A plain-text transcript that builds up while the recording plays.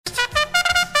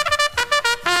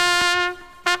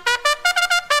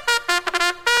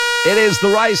It is the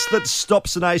race that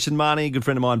stops the nation, Marnie. A good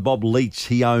friend of mine, Bob Leach,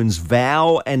 he owns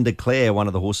Vow and Declare, one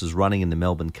of the horses running in the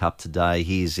Melbourne Cup today.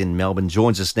 He's in Melbourne,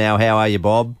 joins us now. How are you,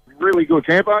 Bob? Really good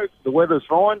tempo. The weather's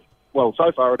fine. Well,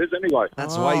 so far it is anyway.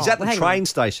 That's why he's at the train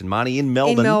station, Marnie, in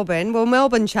Melbourne. In Melbourne. Well,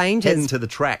 Melbourne changes. Heading to the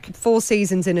track. 4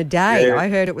 seasons in a day. Yeah. I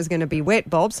heard it was going to be wet,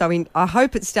 Bob, so I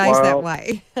hope it stays that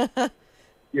way.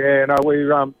 Yeah, no,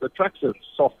 the track's a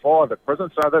soft 5 at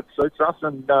present, so that suits us.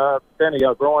 And Danny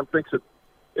O'Brien thinks that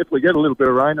if we get a little bit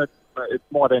of rain, it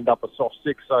might end up a soft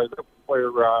 6. So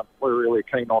we're really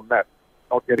keen on that.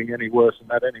 Not getting any worse than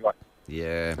that anyway.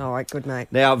 Yeah. All right, good, mate.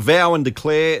 Now, Vow and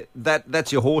Declare,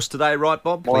 that's your horse today, right,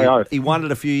 Bob? My oath. He won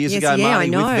it a few years Yes, ago, yeah, I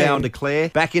Marnie, know. with Vow and Declare.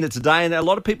 Back in it today, and a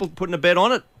lot of people putting a bet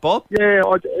on it, Bob. Yeah,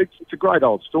 it's a great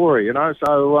old story, you know.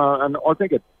 So, and I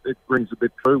think it rings a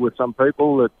bit true with some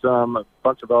people that a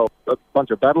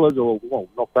bunch of battlers, or well,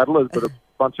 not battlers, but a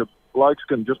bunch of blokes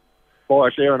can just buy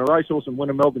a share in a racehorse and win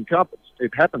a Melbourne Cup.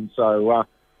 It happens. So,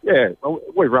 yeah,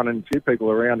 we're running a few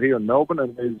people around here in Melbourne,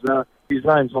 and his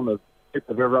name's on the tip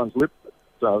of everyone's lip.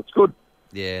 So it's good.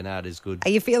 Yeah, no, it is good. Are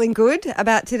you feeling good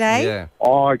about today? Yeah.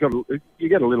 Oh, you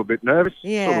get a little bit nervous.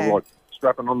 Yeah. Sort of like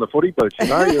strapping on the footy boots, you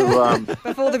know. You,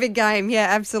 Before the big game, yeah,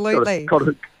 absolutely. got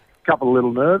a couple of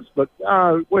little nerves, but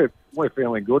we're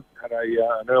feeling good. Had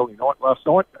an early night last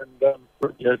night, and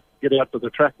we're get out to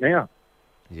the track now.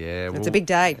 Yeah, It's a big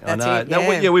day. I That's know. it. Now,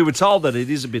 Yeah. we were told that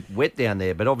it is a bit wet down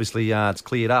there, but obviously it's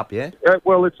cleared up, yeah?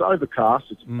 Well, it's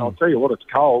overcast. I'll tell you what, it's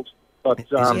cold, but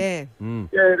Yeah.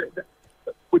 yeah,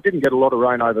 we didn't get a lot of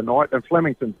rain overnight, and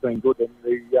Flemington's been good. And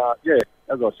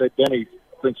as I said, Danny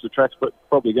thinks the track's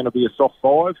probably going to be a soft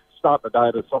 5. Start the day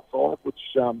at a soft 5, which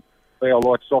Theo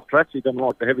likes soft tracks. He doesn't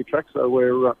like the heavy tracks, so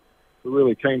we're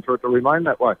really keen for it to remain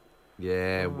that way.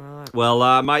 Yeah.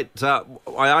 Well, mate, I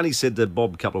only said to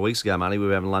Bob a couple of weeks ago, Money, we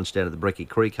were having lunch down at the Brecky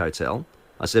Creek Hotel.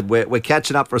 I said, we're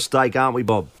catching up for a steak, aren't we,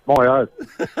 Bob? My oath.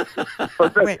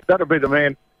 But that'll be the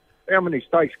man. How many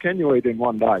steaks can you eat in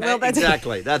one day? Well,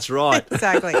 Exactly. That's right.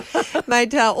 Exactly.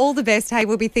 Mate, all the best. Hey,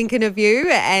 we'll be thinking of you,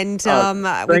 and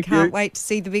we can't wait to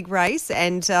see the big race.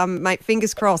 And, mate,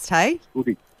 fingers crossed, hey?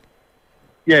 Goody.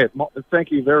 Yeah,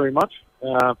 thank you very much.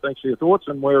 Thanks for your thoughts,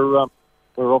 and we're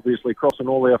obviously crossing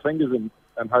all our fingers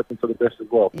and hoping for the best as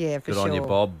well. Yeah, for Good sure. on you,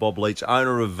 Bob. Bob Leach,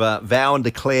 owner of Vow and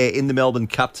Declare in the Melbourne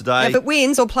Cup today. If it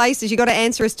wins or places, you've got to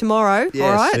answer us tomorrow,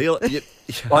 all right?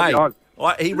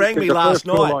 He rang me the last first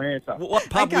call night. I answer. What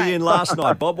pub were you in last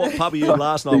night, Bob? What pub were you in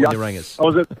last night when you rang us? I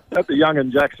was at the Young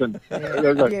and Jackson.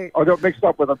 I got mixed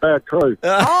up with a bad crew.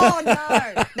 Oh,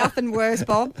 no. Nothing worse,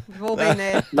 Bob. We've all been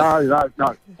there. No.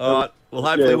 All right. Well,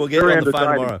 hopefully we'll get you on the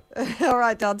phone tomorrow. All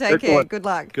right, Dal. Take care. Excellent. Good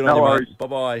luck. Good on No you, worries. mate.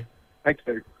 Bye-bye. Thanks,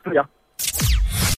 Steve. See ya.